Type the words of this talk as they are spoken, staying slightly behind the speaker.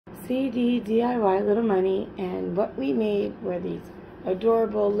CD DIY Little Money, and what we made were these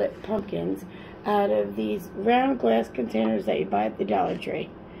adorable lit pumpkins out of these round glass containers that you buy at the Dollar Tree.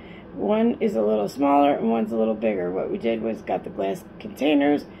 One is a little smaller and one's a little bigger. What we did was got the glass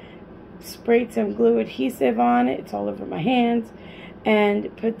containers, sprayed some glue adhesive on it, it's all over my hands,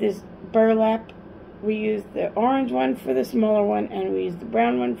 and put this burlap. We used the orange one for the smaller one, and we used the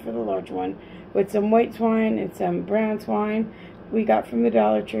brown one for the large one, with some white twine and some brown twine we got from the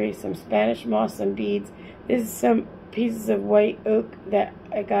Dollar Tree, some Spanish moss, some beads. This is some pieces of white oak that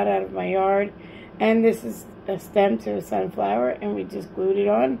I got out of my yard, and this is a stem to a sunflower, and we just glued it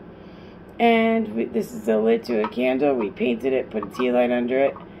on. And this is a lid to a candle. We painted it, put a tea light under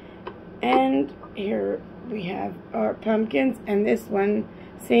it, and here we have our pumpkins. And this one,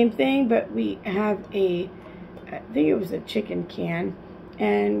 same thing, but we have I think it was a chicken can,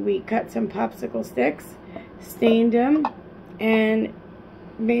 and we cut some popsicle sticks, stained them, and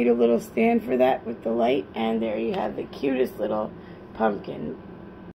made a little stand for that with the light, and there you have the cutest little pumpkin.